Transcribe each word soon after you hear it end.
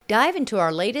Dive into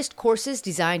our latest courses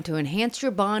designed to enhance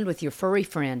your bond with your furry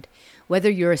friend. Whether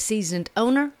you're a seasoned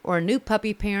owner or a new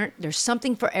puppy parent, there's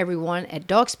something for everyone at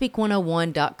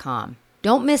DogSpeak101.com.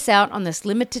 Don't miss out on this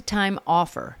limited time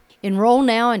offer. Enroll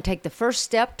now and take the first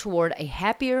step toward a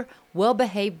happier,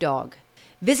 well-behaved dog.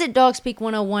 Visit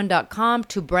DogSpeak101.com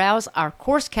to browse our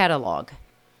course catalog.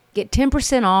 Get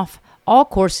 10% off all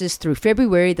courses through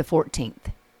February the 14th.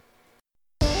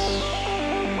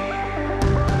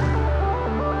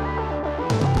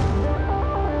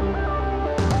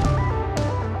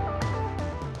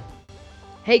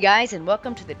 Hey guys, and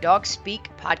welcome to the Dog Speak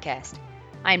podcast.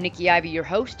 I am Nikki Ivy, your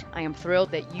host. I am thrilled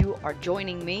that you are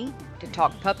joining me to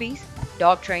talk puppies,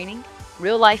 dog training,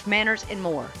 real life manners, and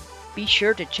more. Be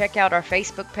sure to check out our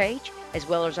Facebook page as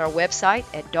well as our website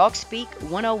at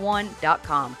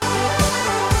dogspeak101.com.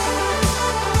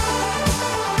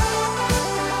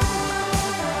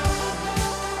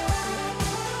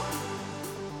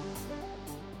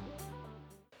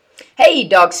 Hey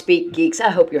Dog Speak geeks, I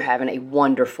hope you're having a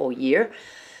wonderful year.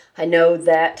 I know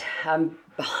that I'm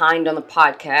behind on the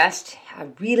podcast. I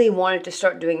really wanted to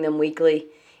start doing them weekly.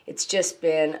 It's just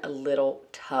been a little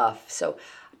tough. So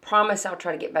I promise I'll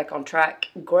try to get back on track.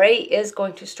 Gray is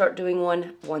going to start doing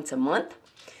one once a month.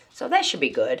 So that should be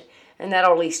good. And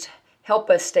that'll at least help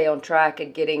us stay on track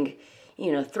and getting,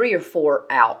 3 or 4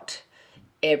 out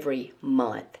every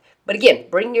month. But again,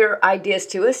 bring your ideas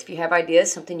to us. If you have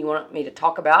ideas, something you want me to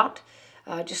talk about,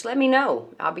 just let me know.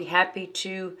 I'll be happy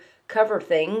to cover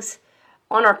things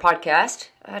on our podcast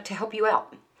to help you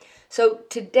out. So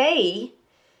today,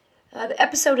 the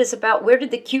episode is about where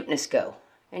did the cuteness go?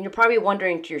 And you're probably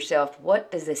wondering to yourself,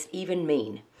 what does this even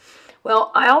mean?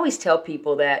 Well, I always tell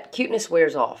people that cuteness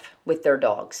wears off with their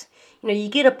dogs. You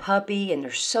get a puppy and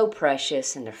they're so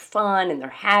precious and they're fun and they're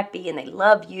happy and they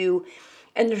love you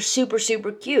and they're super,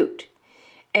 super cute.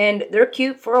 And they're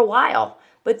cute for a while,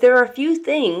 but there are a few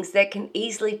things that can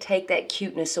easily take that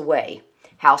cuteness away.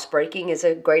 Housebreaking is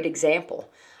a great example.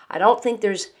 I don't think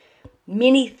there's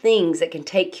many things that can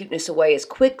take cuteness away as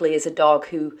quickly as a dog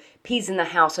who pees in the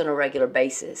house on a regular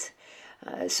basis.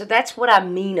 So that's what I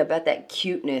mean about that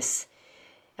cuteness.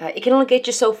 It can only get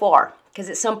you so far because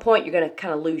at some point you're going to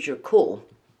kind of lose your cool.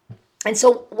 And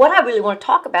so what I really want to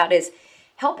talk about is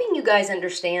helping you guys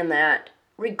understand that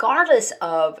regardless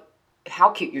of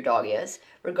how cute your dog is,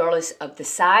 regardless of the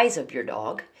size of your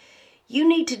dog, you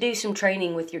need to do some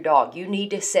training with your dog. You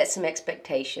need to set some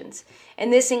expectations.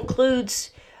 And this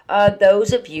includes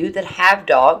those of you that have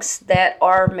dogs that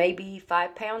are maybe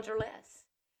 5 pounds or less.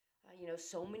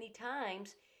 So many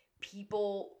times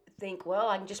people think, well,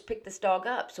 I can just pick this dog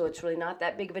up, so it's really not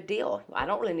that big of a deal. I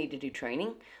don't really need to do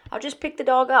training. I'll just pick the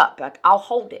dog up. I'll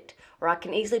hold it, or I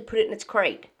can easily put it in its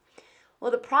crate.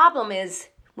 Well, the problem is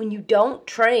when you don't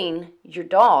train your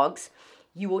dogs,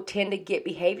 you will tend to get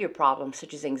behavior problems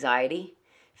such as anxiety,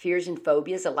 fears and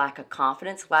phobias, a lack of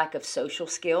confidence, lack of social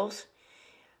skills.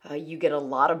 You get a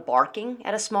lot of barking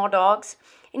out of small dogs.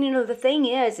 And the thing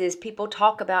is people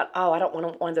talk about, I don't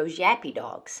want one of those yappy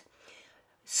dogs.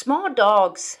 Small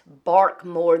dogs bark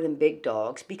more than big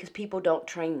dogs because people don't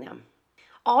train them.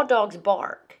 All dogs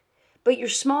bark, but your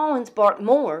small ones bark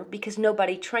more because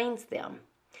nobody trains them.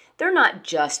 They're not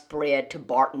just bred to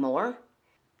bark more.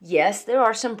 Yes, there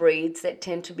are some breeds that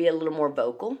tend to be a little more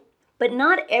vocal, but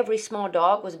not every small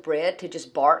dog was bred to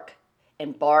just bark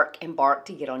and bark and bark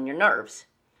to get on your nerves.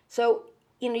 So,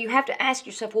 you have to ask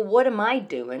yourself, well, what am I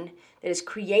doing that is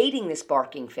creating this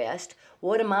barking fest?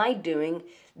 What am I doing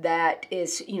that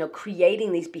is,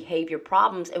 creating these behavior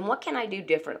problems? And what can I do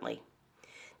differently?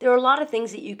 There are a lot of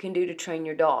things that you can do to train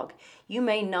your dog. You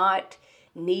may not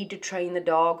need to train the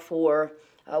dog for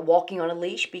walking on a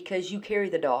leash because you carry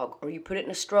the dog or you put it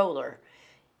in a stroller.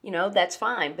 That's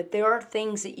fine. But there are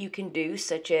things that you can do,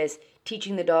 such as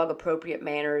teaching the dog appropriate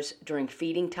manners during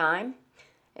feeding time,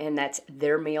 and that's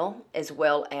their meal, as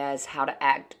well as how to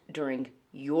act during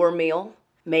your meal.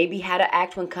 Maybe how to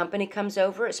act when company comes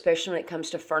over, especially when it comes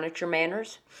to furniture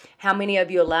manners. How many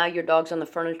of you allow your dogs on the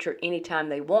furniture anytime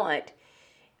they want,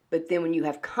 but then when you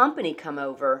have company come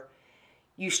over,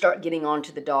 you start getting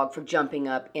onto the dog for jumping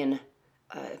up in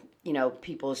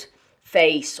people's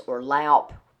face or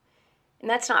lap. And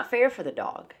that's not fair for the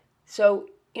dog. So,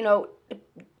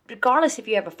 regardless if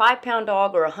you have a 5-pound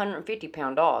dog or a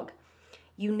 150-pound dog,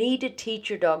 you need to teach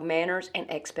your dog manners and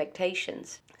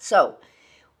expectations. So,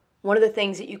 one of the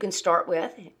things that you can start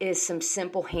with is some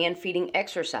simple hand feeding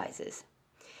exercises.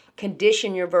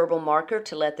 Condition your verbal marker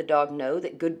to let the dog know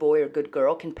that good boy or good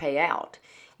girl can pay out.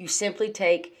 You simply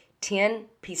take 10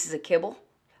 pieces of kibble,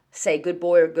 say good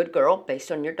boy or good girl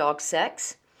based on your dog's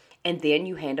sex, and then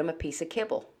you hand them a piece of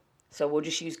kibble. So we'll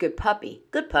just use good puppy.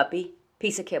 Good puppy,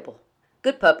 piece of kibble.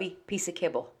 Good puppy, piece of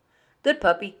kibble. Good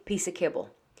puppy, piece of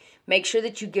kibble. Make sure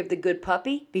that you give the good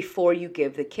puppy before you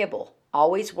give the kibble.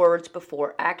 Always words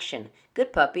before action.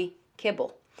 Good puppy,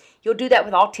 kibble. You'll do that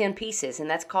with all 10 pieces, and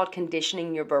that's called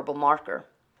conditioning your verbal marker.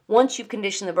 Once you've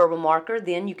conditioned the verbal marker,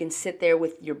 then you can sit there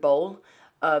with your bowl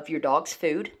of your dog's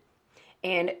food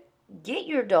and get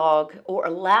your dog or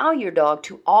allow your dog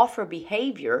to offer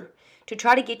behavior to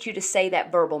try to get you to say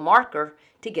that verbal marker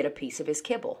to get a piece of his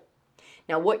kibble.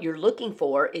 Now, what you're looking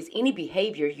for is any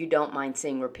behavior you don't mind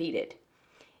seeing repeated.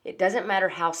 It doesn't matter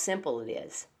how simple it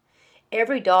is.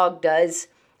 Every dog does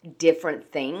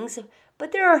different things,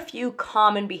 but there are a few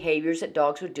common behaviors that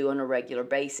dogs would do on a regular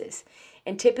basis.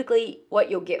 And typically,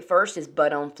 what you'll get first is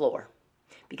butt on floor,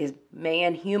 because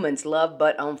humans love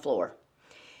butt on floor.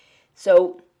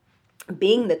 So,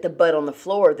 being that the butt on the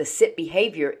floor, the sit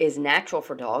behavior is natural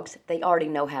for dogs, they already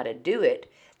know how to do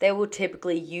it, they will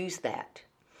typically use that.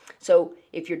 So,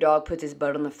 if your dog puts his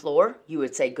butt on the floor, you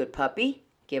would say, good puppy,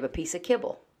 give a piece of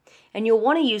kibble. And you'll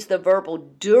want to use the verbal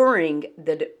during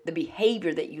the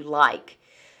behavior that you like.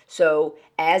 So,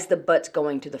 as the butt's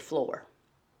going to the floor.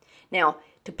 Now,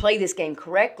 to play this game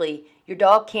correctly, your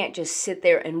dog can't just sit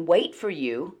there and wait for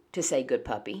you to say good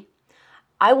puppy.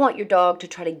 I want your dog to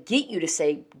try to get you to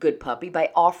say good puppy by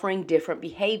offering different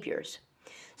behaviors.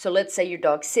 So let's say your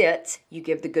dog sits, you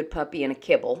give the good puppy and a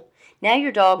kibble. Now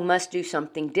your dog must do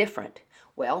something different.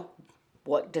 Well,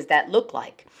 what does that look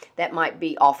like? That might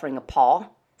be offering a paw,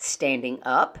 standing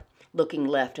up, looking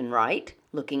left and right,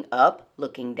 looking up,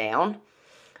 looking down,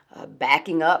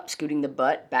 backing up, scooting the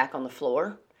butt back on the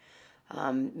floor.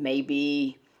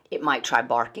 Maybe it might try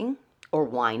barking or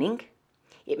whining.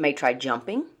 It may try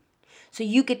jumping. So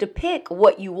you get to pick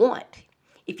what you want.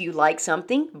 If you like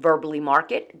something, verbally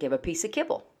mark it, give a piece of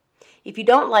kibble. If you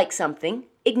don't like something,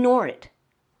 ignore it.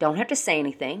 Don't have to say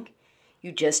anything.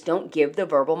 You just don't give the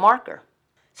verbal marker.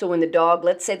 So when the dog,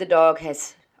 let's say the dog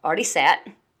has already sat,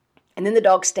 and then the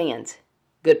dog stands.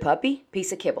 Good puppy,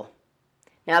 piece of kibble.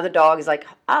 Now the dog is like,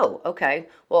 oh, okay,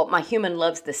 well, my human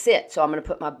loves the sit, so I'm going to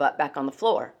put my butt back on the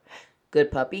floor.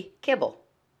 Good puppy, kibble.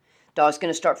 Dog's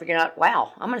going to start figuring out,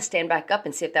 wow, I'm going to stand back up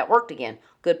and see if that worked again.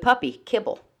 Good puppy,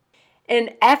 kibble.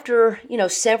 And after,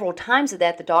 several times of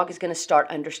that, the dog is going to start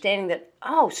understanding that,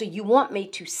 oh, so you want me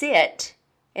to sit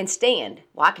and stand.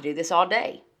 Well, I could do this all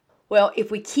day. Well,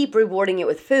 if we keep rewarding it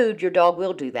with food, your dog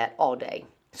will do that all day.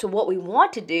 So what we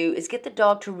want to do is get the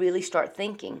dog to really start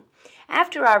thinking.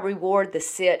 After I reward the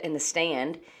sit and the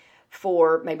stand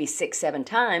for maybe 6-7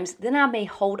 times, then I may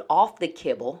hold off the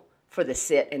kibble for the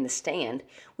sit and the stand,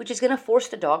 which is going to force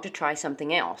the dog to try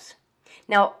something else.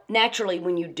 Now, naturally,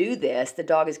 when you do this, the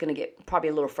dog is going to get probably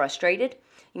a little frustrated.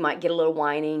 You might get a little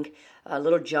whining, a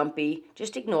little jumpy.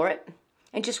 Just ignore it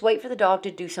and just wait for the dog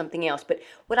to do something else. But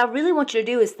what I really want you to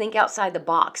do is think outside the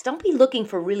box. Don't be looking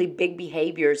for really big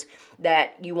behaviors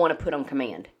that you want to put on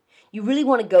command. You really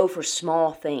want to go for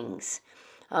small things.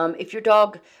 If your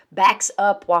dog backs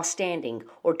up while standing,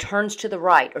 or turns to the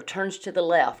right, or turns to the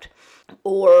left,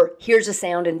 or hears a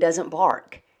sound and doesn't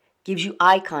bark, gives you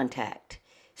eye contact.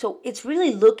 So it's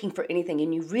really looking for anything,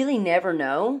 and you really never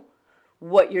know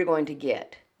what you're going to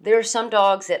get. There are some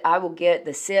dogs that I will get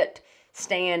the sit,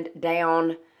 stand,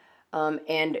 down,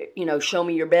 and show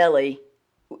me your belly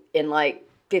in like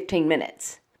 15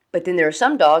 minutes. But then there are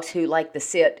some dogs who like the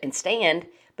sit and stand,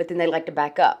 but then they like to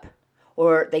back up.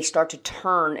 Or they start to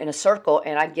turn in a circle,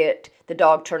 and I get the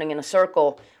dog turning in a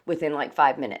circle within like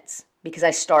 5 minutes. Because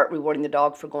I start rewarding the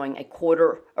dog for going a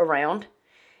quarter around,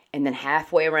 and then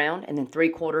halfway around, and then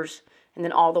 3/4, and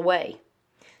then all the way.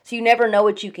 So you never know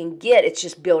what you can get. It's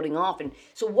just building off. And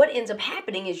so what ends up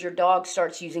happening is your dog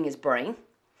starts using his brain.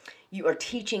 You are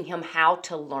teaching him how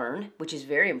to learn, which is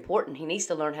very important. He needs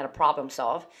to learn how to problem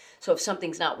solve. So if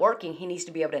something's not working, he needs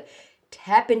to be able to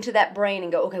tap into that brain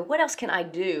and go, okay, what else can I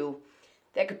do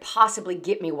that could possibly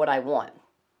get me what I want?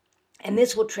 And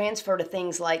this will transfer to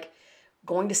things like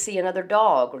going to see another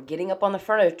dog, or getting up on the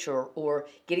furniture, or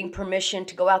getting permission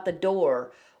to go out the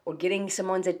door, or getting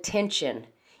someone's attention.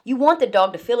 You want the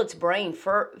dog to fill its brain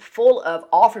full of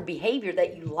offered behavior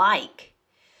that you like.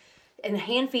 And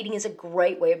hand feeding is a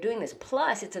great way of doing this.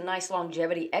 Plus, it's a nice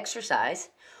longevity exercise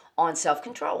on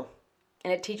self-control.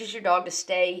 And it teaches your dog to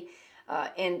stay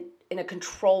in a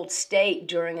controlled state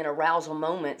during an arousal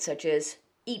moment, such as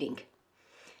eating.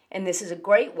 And this is a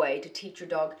great way to teach your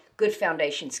dog good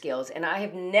foundation skills. And I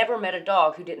have never met a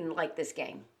dog who didn't like this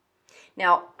game.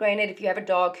 Now, granted, if you have a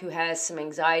dog who has some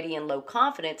anxiety and low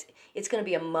confidence, it's going to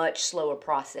be a much slower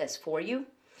process for you.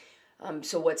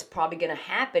 So what's probably going to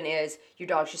happen is your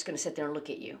dog's just going to sit there and look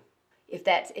at you. if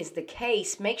that is the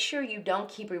case, make sure you don't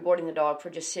keep rewarding the dog for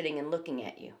just sitting and looking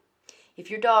at you. If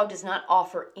your dog does not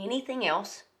offer anything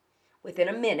else within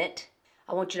a minute,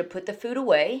 I want you to put the food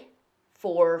away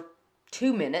for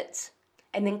 2 minutes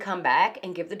and then come back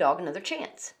and give the dog another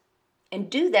chance. And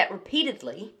do that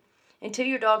repeatedly until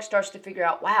your dog starts to figure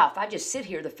out, wow, if I just sit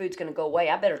here, the food's going to go away.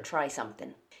 I better try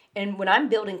something. And when I'm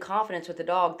building confidence with the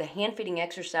dog, the hand feeding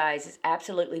exercise is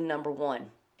absolutely number one,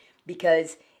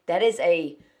 because that is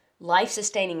a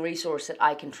life-sustaining resource that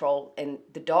I control, and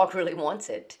the dog really wants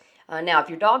it. Now, if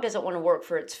your dog doesn't want to work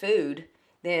for its food,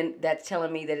 then that's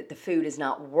telling me that the food is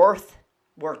not worth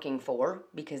working for,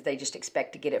 because they just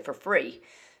expect to get it for free.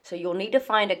 So you'll need to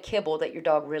find a kibble that your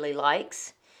dog really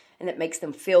likes and that makes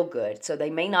them feel good. So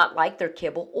they may not like their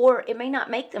kibble, or it may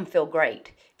not make them feel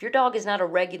great. If your dog is not a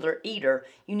regular eater,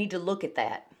 you need to look at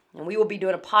that. And we will be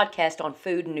doing a podcast on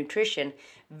food and nutrition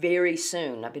very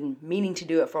soon. I've been meaning to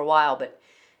do it for a while, but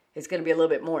it's going to be a little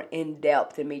bit more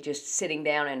in-depth than me just sitting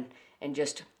down and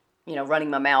just, running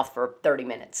my mouth for 30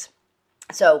 minutes.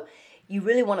 So you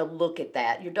really want to look at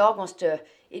that. Your dog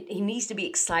he needs to be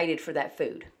excited for that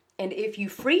food. And if you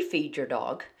free feed your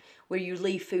dog, where you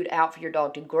leave food out for your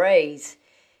dog to graze,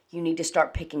 you need to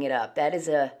start picking it up. That is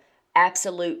a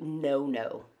absolute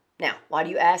no-no. Now, why do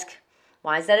you ask?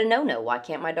 Why is that a no-no? Why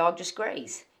can't my dog just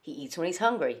graze? He eats when he's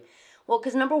hungry. Well,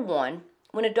 because number one,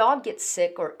 when a dog gets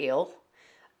sick or ill,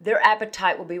 their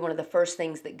appetite will be one of the first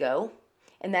things that go.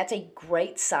 And that's a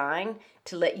great sign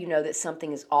to let you know that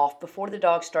something is off before the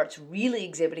dog starts really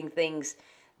exhibiting things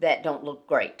that don't look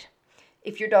great.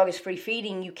 If your dog is free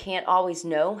feeding, you can't always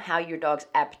know how your dog's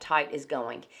appetite is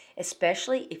going,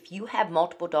 especially if you have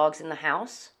multiple dogs in the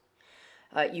house.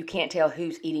 You can't tell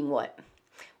who's eating what.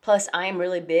 Plus, I am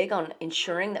really big on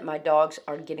ensuring that my dogs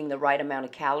are getting the right amount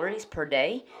of calories per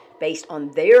day based on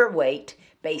their weight,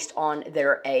 based on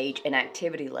their age and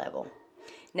activity level.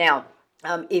 Now,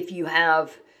 if you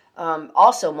have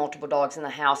also multiple dogs in the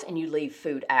house and you leave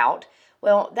food out,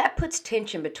 well, that puts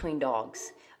tension between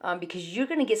dogs. Because you're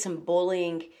going to get some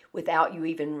bullying without you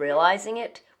even realizing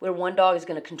it, where one dog is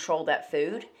going to control that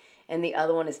food and the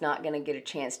other one is not going to get a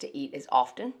chance to eat as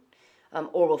often,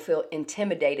 or will feel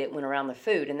intimidated when around the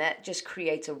food. And that just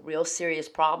creates a real serious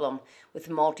problem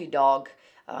with multi-dog,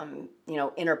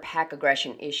 inter-pack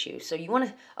aggression issues. So you want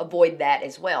to avoid that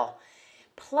as well.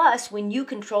 Plus, when you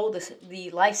control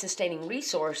the life-sustaining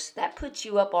resource, that puts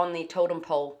you up on the totem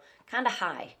pole kind of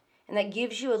high. And that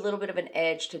gives you a little bit of an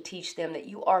edge to teach them that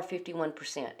you are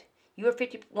 51%. You are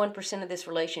 51% of this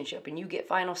relationship, and you get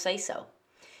final say-so.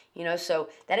 So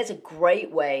that is a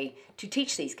great way to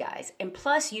teach these guys. And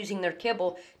plus, using their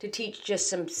kibble to teach just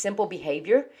some simple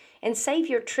behavior and save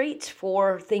your treats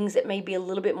for things that may be a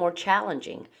little bit more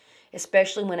challenging,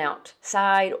 especially when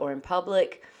outside or in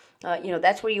public.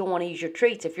 That's where you'll want to use your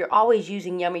treats. If you're always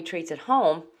using yummy treats at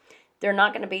home, they're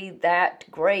not going to be that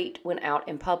great when out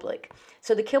in public.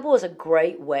 So the kibble is a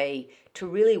great way to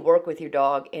really work with your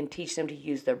dog and teach them to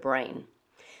use their brain.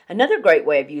 Another great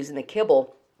way of using the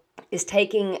kibble is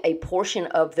taking a portion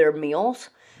of their meals,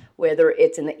 whether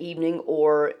it's in the evening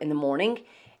or in the morning,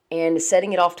 and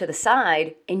setting it off to the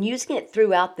side and using it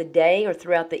throughout the day or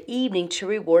throughout the evening to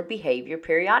reward behavior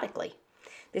periodically.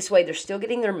 This way they're still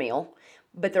getting their meal,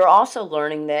 but they're also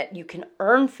learning that you can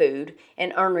earn food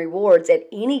and earn rewards at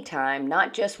any time,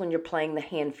 not just when you're playing the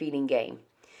hand feeding game.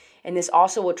 And this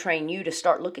also will train you to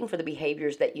start looking for the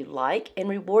behaviors that you like and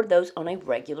reward those on a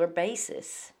regular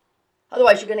basis.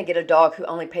 Otherwise, you're going to get a dog who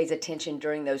only pays attention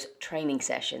during those training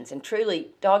sessions. And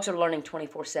truly, dogs are learning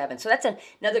 24/7. So that's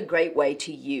another great way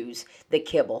to use the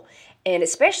kibble. And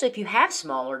especially if you have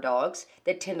smaller dogs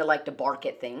that tend to like to bark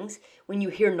at things, when you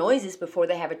hear noises before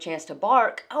they have a chance to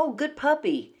bark, oh, good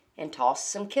puppy, and toss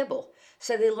some kibble.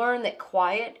 So they learn that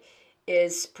quiet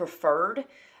is preferred.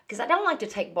 Because I don't like to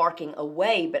take barking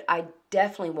away, but I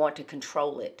definitely want to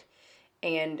control it.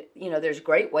 And, there's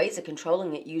great ways of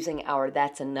controlling it using our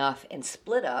That's Enough and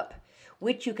Split Up,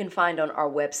 which you can find on our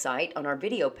website, on our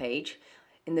video page,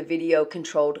 in the video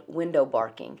controlled window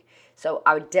barking. So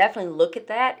I would definitely look at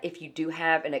that if you do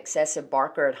have an excessive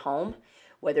barker at home,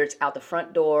 whether it's out the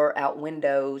front door, out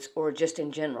windows, or just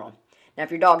in general. Now,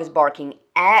 if your dog is barking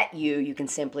at you, you can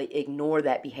simply ignore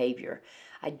that behavior.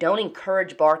 I don't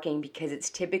encourage barking because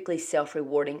it's typically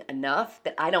self-rewarding enough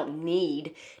that I don't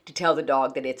need to tell the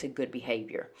dog that it's a good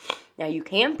behavior. Now, you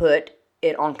can put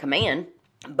it on command,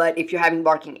 but if you're having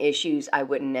barking issues, I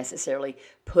wouldn't necessarily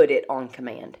put it on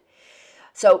command.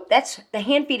 So the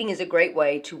hand feeding is a great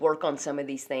way to work on some of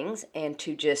these things and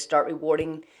to just start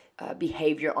rewarding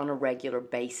behavior on a regular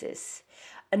basis.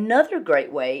 Another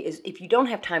great way is if you don't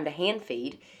have time to hand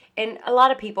feed And a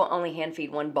lot of people only hand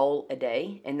feed one bowl a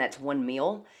day, and that's one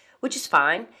meal, which is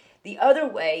fine. The other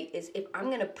way is if I'm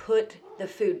going to put the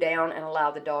food down and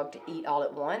allow the dog to eat all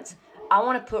at once, I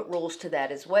want to put rules to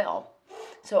that as well.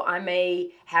 So I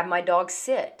may have my dog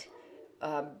sit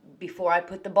before I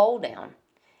put the bowl down,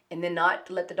 and then not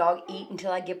let the dog eat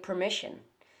until I give permission.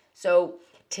 So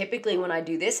typically when I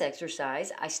do this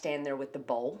exercise, I stand there with the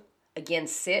bowl. Again,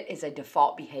 sit is a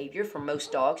default behavior for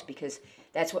most dogs because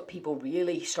that's what people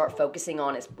really start focusing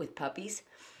on is with puppies.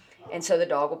 And so the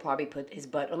dog will probably put his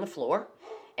butt on the floor.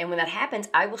 And when that happens,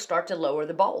 I will start to lower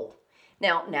the bowl.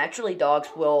 Now, naturally, dogs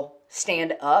will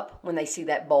stand up when they see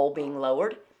that bowl being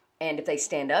lowered. And if they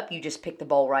stand up, you just pick the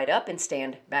bowl right up and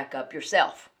stand back up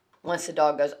yourself. Once the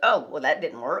dog goes, oh, well, that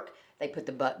didn't work, they put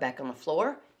the butt back on the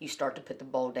floor. You start to put the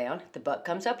bowl down. If the butt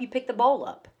comes up, you pick the bowl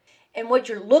up. And what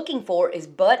you're looking for is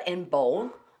butt and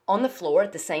bowl on the floor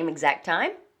at the same exact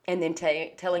time, and then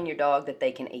telling your dog that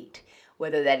they can eat.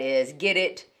 Whether that is get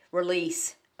it,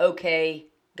 release, okay,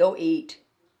 go eat,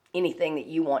 anything that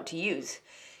you want to use.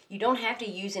 You don't have to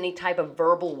use any type of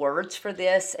verbal words for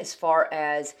this as far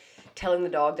as telling the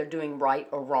dog they're doing right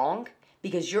or wrong,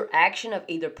 because your action of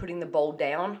either putting the bowl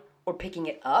down or picking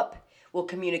it up will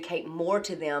communicate more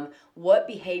to them what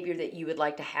behavior that you would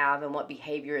like to have and what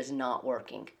behavior is not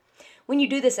working. When you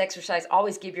do this exercise,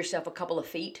 always give yourself a couple of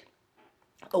feet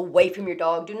away from your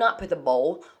dog. Do not put the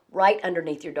bowl right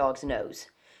underneath your dog's nose.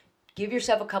 Give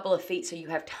yourself a couple of feet so you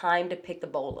have time to pick the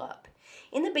bowl up.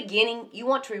 In the beginning, you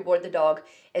want to reward the dog.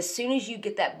 As soon as you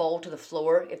get that bowl to the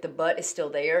floor, if the butt is still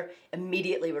there,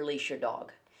 immediately release your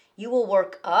dog. You will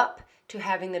work up to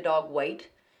having the dog wait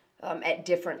at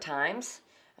different times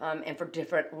and for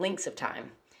different lengths of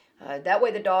time. That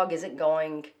way the dog isn't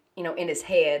going, in his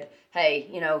head, hey,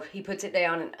 he puts it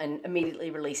down and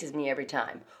immediately releases me every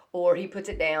time. Or he puts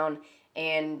it down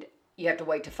and you have to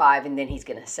wait to 5 and then he's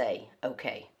going to say,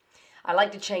 okay. I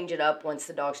like to change it up once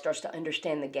the dog starts to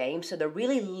understand the game. So they're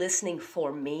really listening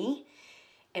for me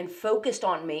and focused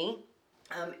on me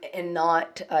and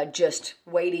not just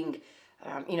waiting,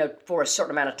 for a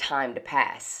certain amount of time to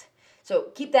pass. So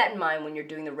keep that in mind when you're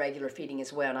doing the regular feeding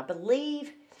as well. And I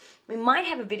believe we might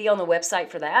have a video on the website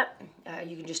for that.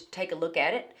 You can just take a look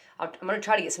at it. I'm going to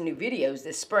try to get some new videos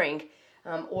this spring,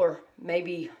 or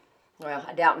maybe,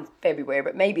 I doubt in February,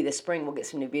 but maybe this spring we'll get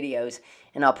some new videos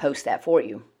and I'll post that for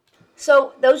you.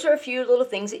 So those are a few little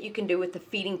things that you can do with the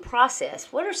feeding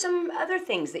process. What are some other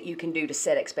things that you can do to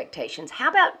set expectations? How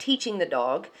about teaching the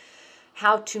dog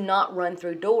how to not run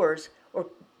through doors or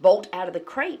bolt out of the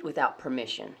crate without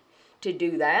permission? To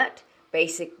do that,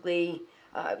 basically,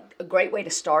 a great way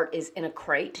to start is in a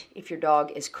crate if your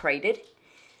dog is crated.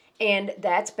 And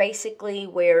that's basically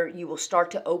where you will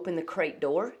start to open the crate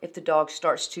door. If the dog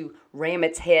starts to ram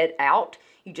its head out,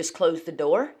 you just close the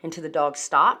door until the dog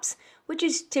stops, which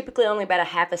is typically only about a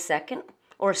half a second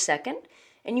or a second,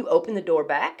 and you open the door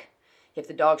back. If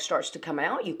the dog starts to come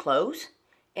out, you close,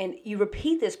 and you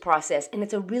repeat this process, and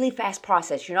it's a really fast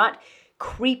process. You're not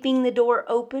creeping the door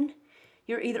open.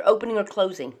 You're either opening or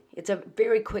closing. It's a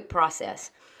very quick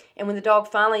process. And when the dog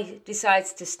finally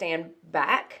decides to stand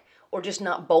back or just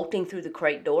not bolting through the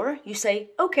crate door, you say,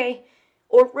 okay,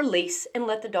 or release and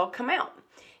let the dog come out.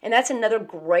 And that's another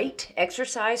great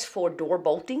exercise for door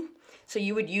bolting. So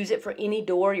you would use it for any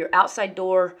door, your outside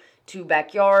door to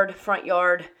backyard, front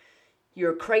yard,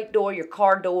 your crate door, your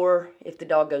car door, if the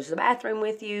dog goes to the bathroom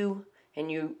with you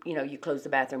and you close the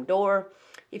bathroom door.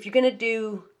 If you're going to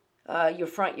do your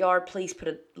front yard, please put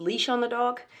a leash on the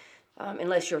dog,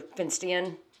 unless you're fenced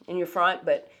in your front,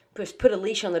 but just put a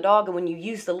leash on the dog. And when you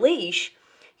use the leash,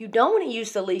 you don't want to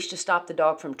use the leash to stop the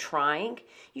dog from trying.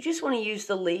 You just want to use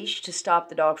the leash to stop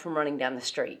the dog from running down the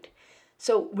street.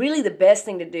 So really the best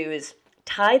thing to do is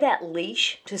tie that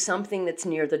leash to something that's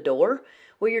near the door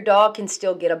where your dog can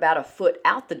still get about a foot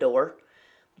out the door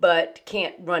but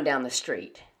can't run down the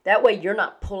street. That way you're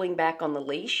not pulling back on the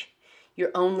leash.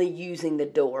 You're only using the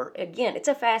door. Again, it's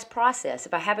a fast process.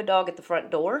 If I have a dog at the front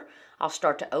door, I'll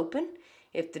start to open.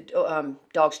 If the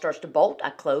dog starts to bolt, I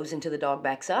close until the dog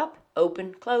backs up.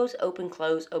 Open, close, open,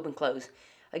 close, open, close.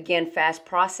 Again, fast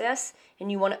process,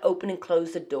 and you want to open and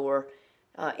close the door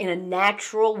in a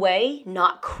natural way,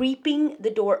 not creeping the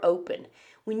door open.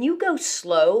 When you go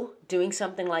slow doing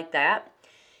something like that,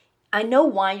 I know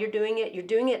why you're doing it. You're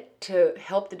doing it to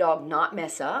help the dog not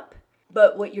mess up.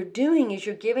 But what you're doing is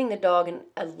you're giving the dog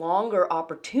a longer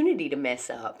opportunity to mess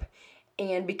up.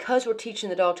 And because we're teaching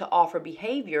the dog to offer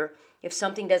behavior, if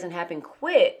something doesn't happen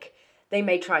quick, they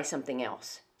may try something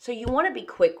else. So you want to be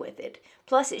quick with it.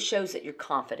 Plus, it shows that you're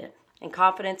confident. And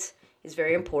confidence is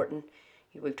very important.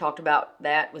 We've talked about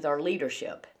that with our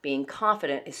leadership. Being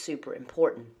confident is super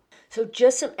important. So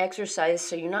just some exercise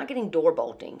so you're not getting door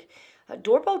bolting.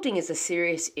 Door bolting is a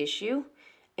serious issue,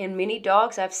 and many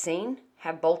dogs I've seen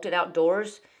have bolted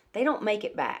outdoors. They don't make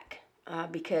it back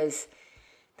because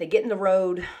they get in the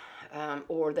road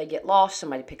or they get lost.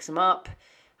 Somebody picks them up.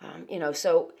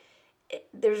 So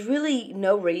there's really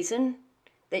no reason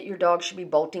that your dog should be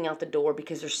bolting out the door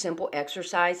because there's simple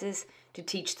exercises to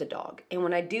teach the dog. And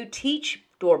when I do teach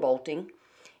door bolting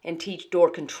and teach door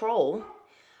control,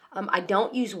 I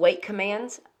don't use wait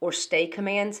commands or stay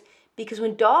commands because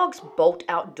when dogs bolt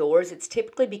outdoors, it's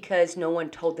typically because no one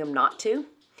told them not to.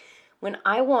 When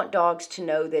I want dogs to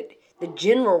know that the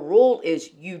general rule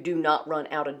is you do not run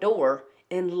out a door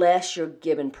unless you're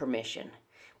given permission,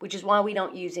 which is why we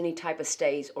don't use any type of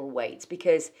stays or waits,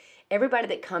 because everybody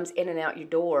that comes in and out your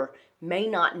door may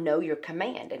not know your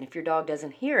command. And if your dog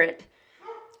doesn't hear it,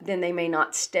 then they may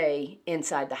not stay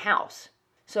inside the house.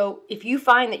 So if you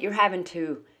find that you're having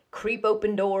to creep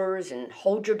open doors and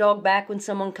hold your dog back when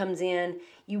someone comes in,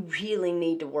 you really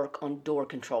need to work on door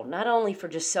control, not only for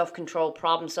just self-control,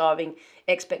 problem solving,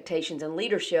 expectations, and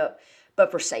leadership, but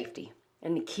for safety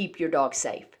and to keep your dog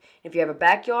safe. If you have a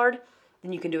backyard,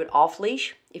 then you can do it off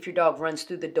leash. If your dog runs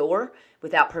through the door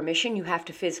without permission, you have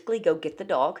to physically go get the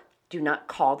dog. Do not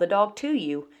call the dog to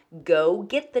you. Go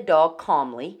get the dog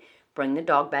calmly, bring the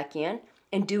dog back in,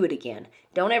 and do it again.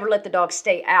 Don't ever let the dog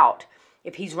stay out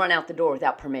if he's run out the door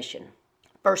without permission.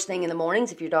 First thing in the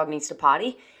mornings, if your dog needs to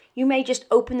potty, you may just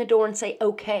open the door and say,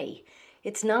 okay.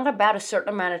 It's not about a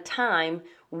certain amount of time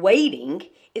waiting.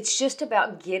 It's just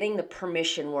about getting the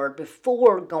permission word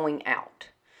before going out.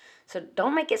 So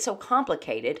don't make it so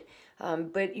complicated,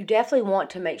 but you definitely want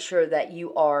to make sure that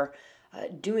you are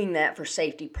doing that for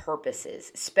safety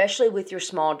purposes, especially with your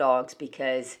small dogs,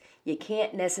 because you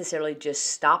can't necessarily just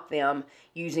stop them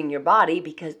using your body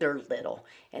because they're little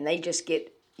and they just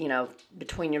get,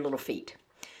 between your little feet.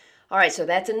 All right, so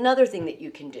that's another thing that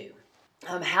you can do.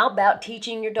 How about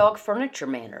teaching your dog furniture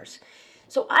manners?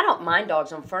 So I don't mind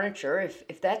dogs on furniture.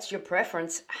 If that's your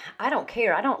preference, I don't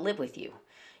care. I don't live with you.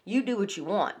 You do what you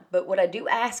want. But what I do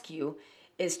ask you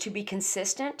is to be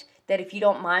consistent, that if you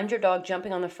don't mind your dog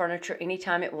jumping on the furniture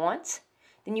anytime it wants,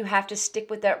 then you have to stick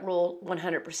with that rule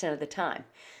 100% of the time.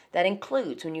 That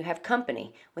includes when you have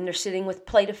company, when they're sitting with a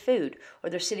plate of food, or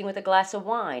they're sitting with a glass of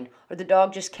wine, or the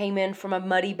dog just came in from a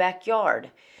muddy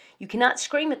backyard. You cannot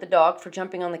scream at the dog for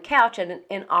jumping on the couch at an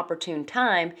inopportune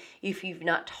time if you've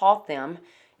not taught them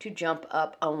to jump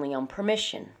up only on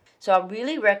permission. So I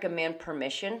really recommend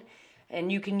permission, and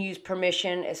you can use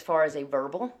permission as far as a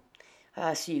verbal.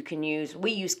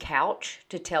 We use couch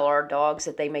to tell our dogs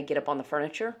that they may get up on the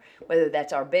furniture, whether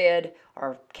that's our bed,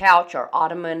 our couch, our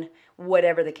ottoman,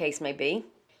 whatever the case may be.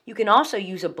 You can also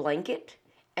use a blanket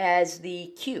as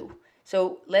the cue.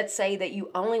 So let's say that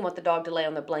you only want the dog to lay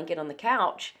on the blanket on the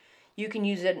couch. You can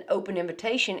use an open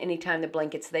invitation anytime the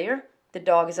blanket's there. The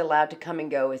dog is allowed to come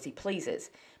and go as he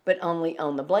pleases, but only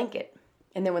on the blanket.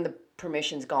 And then when the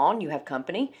permission's gone, you have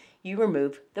company, you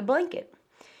remove the blanket.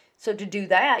 So to do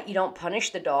that, you don't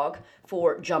punish the dog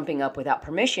for jumping up without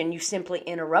permission. You simply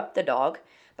interrupt the dog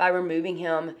by removing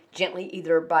him gently,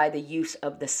 either by the use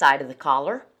of the side of the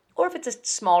collar, or if it's a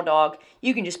small dog,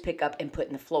 you can just pick up and put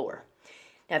in the floor.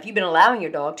 Now, if you've been allowing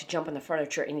your dog to jump on the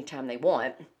furniture anytime they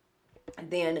want,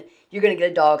 then you're going to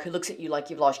get a dog who looks at you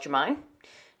like you've lost your mind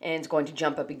and is going to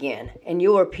jump up again. And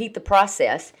you'll repeat the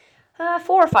process 4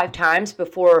 or 5 times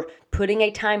before putting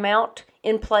a timeout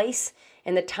in place.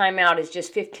 And the timeout is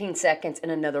just 15 seconds in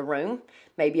another room,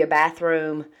 maybe a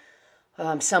bathroom,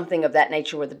 something of that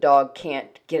nature where the dog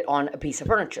can't get on a piece of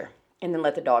furniture. And then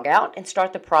let the dog out and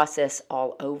start the process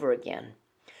all over again.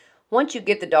 Once you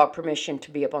give the dog permission to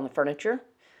be up on the furniture,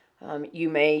 you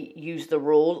may use the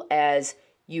rule as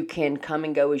you can come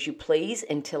and go as you please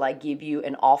until I give you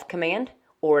an off command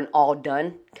or an all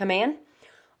done command.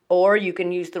 Or you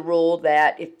can use the rule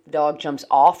that if the dog jumps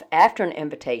off after an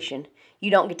invitation, you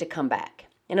don't get to come back.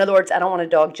 In other words, I don't want a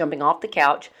dog jumping off the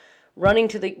couch, running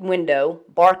to the window,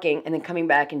 barking, and then coming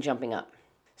back and jumping up.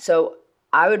 So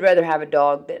I would rather have a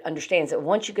dog that understands that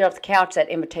once you get off the couch, that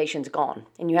invitation's gone,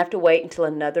 and you have to wait until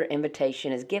another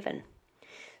invitation is given.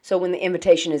 So when the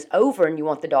invitation is over and you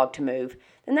want the dog to move,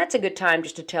 then that's a good time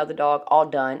just to tell the dog all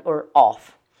done or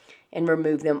off and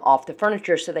remove them off the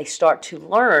furniture so they start to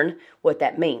learn what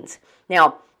that means.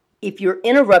 Now, if you're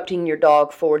interrupting your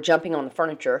dog for jumping on the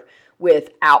furniture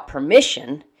without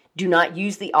permission, do not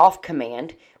use the off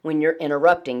command when you're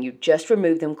interrupting. You just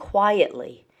remove them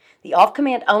quietly. The off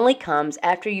command only comes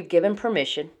after you've given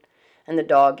permission and the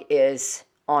dog is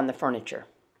on the furniture.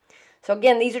 So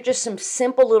again, these are just some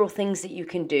simple little things that you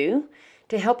can do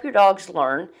to help your dogs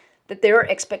learn that there are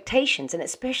expectations, and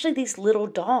especially these little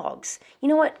dogs. You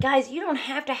know what, guys? You don't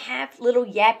have to have little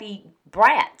yappy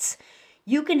brats.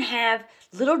 You can have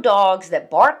little dogs that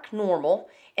bark normal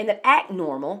and that act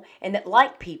normal and that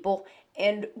like people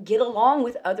and get along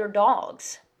with other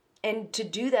dogs. And to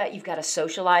do that, you've got to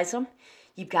socialize them.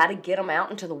 You've got to get them out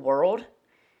into the world.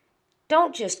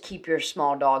 Don't just keep your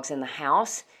small dogs in the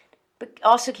house, but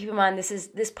also keep in mind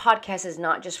this podcast is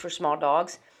not just for small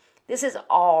dogs. This is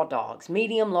all dogs,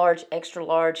 medium, large, extra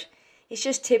large. It's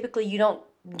just typically you don't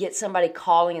get somebody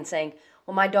calling and saying,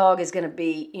 well, my dog is going to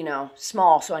be,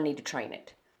 small, so I need to train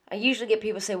it. I usually get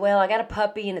people say, well, I got a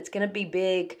puppy and it's going to be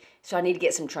big, so I need to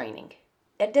get some training.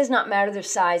 That does not matter the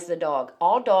size of the dog.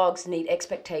 All dogs need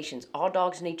expectations. All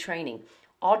dogs need training.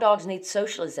 All dogs need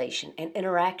socialization and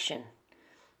interaction.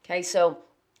 Okay, so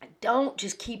don't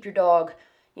just keep your dog,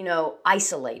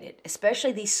 isolated,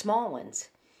 especially these small ones.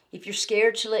 If you're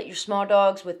scared to let your small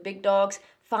dogs with big dogs,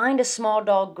 find a small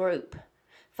dog group.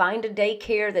 Find a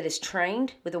daycare that is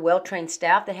trained with a well-trained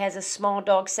staff that has a small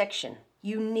dog section.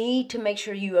 You need to make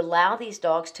sure you allow these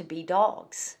dogs to be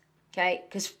dogs, okay?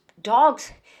 Because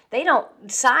dogs,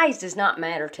 size does not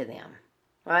matter to them,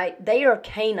 right? They are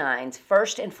canines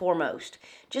first and foremost,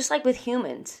 just like with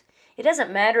humans. It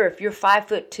doesn't matter if you're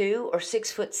 5'2" or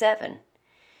 6'7".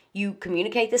 You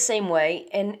communicate the same way,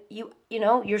 and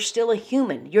you're still a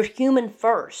human. You're human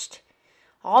first.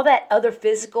 All that other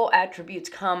physical attributes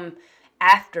come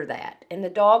after that, and the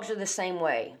dogs are the same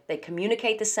way. They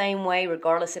communicate the same way,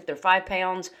 regardless if they're 5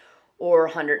 pounds or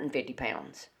 150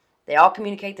 pounds. They all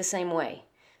communicate the same way.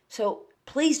 So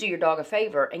please do your dog a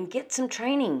favor and get some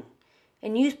training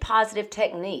and use positive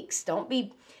techniques. Don't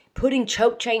be putting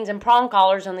choke chains and prong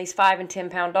collars on these 5 and 10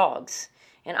 pound dogs.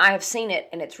 And I have seen it,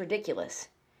 and it's ridiculous.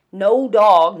 No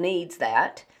dog needs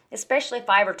that, especially a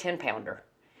 5 or 10 pounder.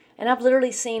 And I've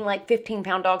literally seen like 15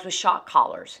 pound dogs with shock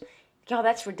collars. Y'all,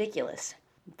 that's ridiculous.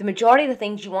 The majority of the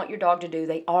things you want your dog to do,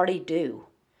 they already do.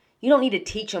 You don't need to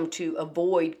teach them to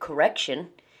avoid correction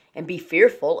and be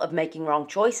fearful of making wrong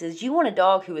choices. You want a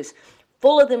dog who is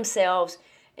full of themselves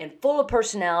and full of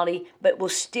personality, but will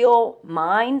still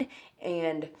mind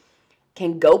and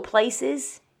can go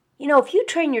places. If you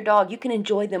train your dog, you can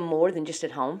enjoy them more than just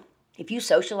at home. If you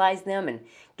socialize them and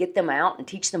get them out and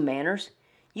teach them manners,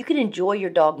 you can enjoy your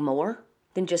dog more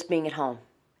than just being at home.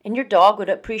 And your dog would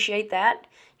appreciate that.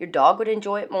 Your dog would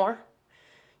enjoy it more.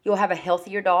 You'll have a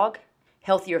healthier dog,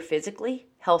 healthier physically,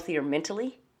 healthier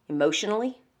mentally,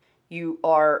 emotionally. You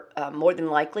are more than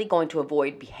likely going to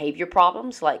avoid behavior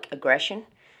problems like aggression,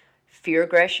 fear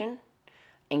aggression,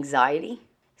 anxiety,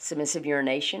 submissive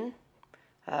urination,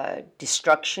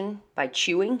 destruction by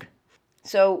chewing.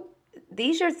 So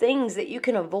these are things that you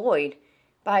can avoid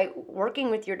by working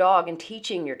with your dog and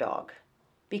teaching your dog.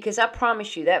 Because I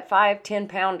promise you, that 5, 10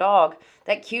 pound dog,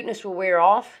 that cuteness will wear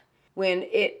off when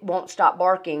it won't stop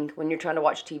barking when you're trying to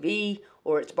watch TV,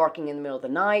 or it's barking in the middle of the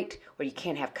night, or you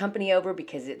can't have company over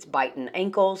because it's biting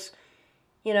ankles.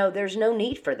 There's no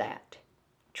need for that.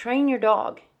 Train your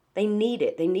dog. They need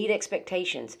it. They need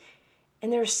expectations.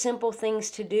 And there are simple things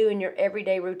to do in your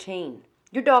everyday routine.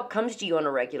 Your dog comes to you on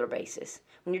a regular basis.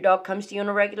 When your dog comes to you on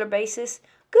a regular basis,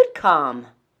 good calm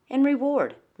and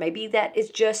reward. Maybe that is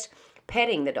just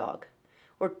petting the dog,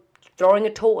 or throwing a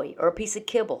toy, or a piece of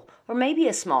kibble, or maybe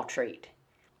a small treat,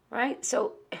 right?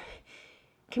 So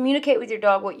communicate with your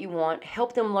dog what you want,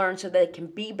 help them learn so they can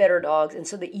be better dogs and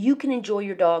so that you can enjoy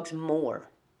your dogs more.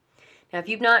 Now, if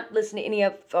you've not listened to any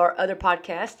of our other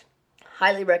podcasts,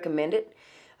 highly recommend it.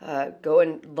 Go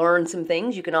and learn some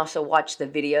things. You can also watch the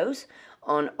videos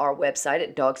on our website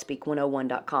at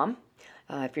dogspeak101.com.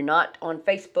 If you're not on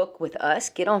Facebook with us,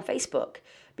 get on Facebook,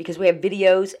 because we have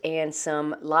videos and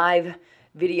some live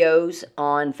videos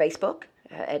on Facebook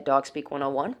at Dogspeak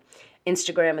 101.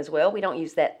 Instagram as well. We don't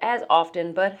use that as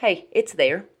often, but hey, it's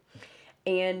there.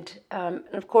 And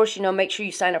of course, make sure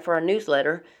you sign up for our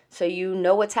newsletter so you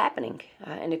know what's happening.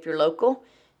 And if you're local,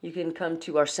 you can come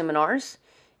to our seminars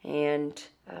and,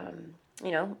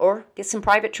 or get some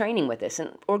private training with us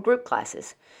or group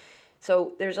classes.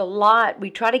 So there's a lot. We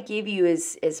try to give you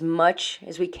as much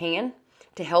as we can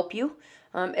to help you,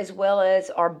 as well as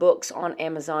our books on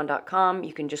Amazon.com.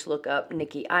 You can just look up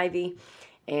Nikki Ivy,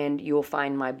 and you'll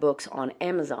find my books on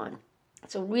Amazon.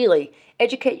 So really,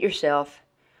 educate yourself.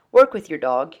 Work with your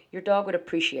dog. Your dog would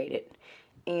appreciate it.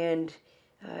 And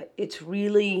it's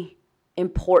really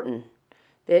important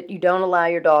that you don't allow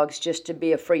your dogs just to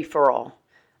be a free-for-all.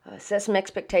 Set some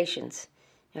expectations.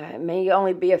 It may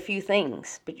only be a few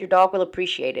things, but your dog will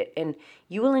appreciate it. And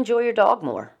you will enjoy your dog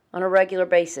more on a regular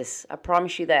basis. I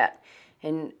promise you that.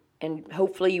 And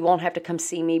hopefully you won't have to come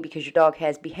see me because your dog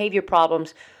has behavior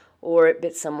problems or it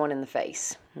bit someone in the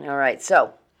face. All right,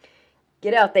 so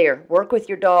get out there, work with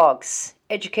your dogs,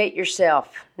 educate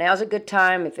yourself. Now's a good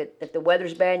time. If the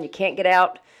weather's bad and you can't get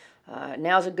out,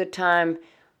 now's a good time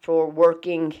for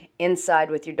working inside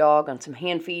with your dog on some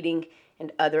hand feeding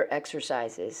and other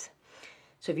exercises.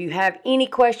 So if you have any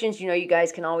questions, you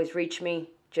guys can always reach me.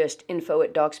 Just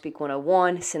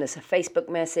info@DogSpeak101. Send us a Facebook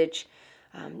message.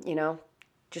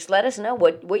 Just let us know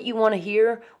what you want to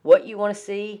hear, what you want to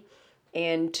see,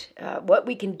 and what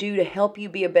we can do to help you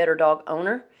be a better dog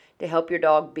owner, to help your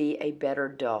dog be a better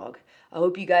dog. I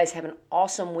hope you guys have an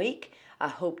awesome week. I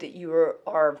hope that you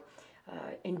are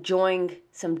enjoying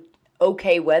some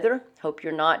okay weather. Hope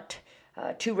you're not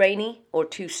too rainy or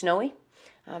too snowy.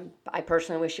 I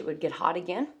personally wish it would get hot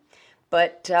again,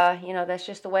 but that's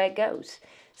just the way it goes.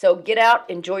 So get out,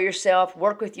 enjoy yourself,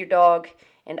 work with your dog,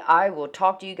 and I will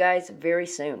talk to you guys very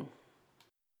soon.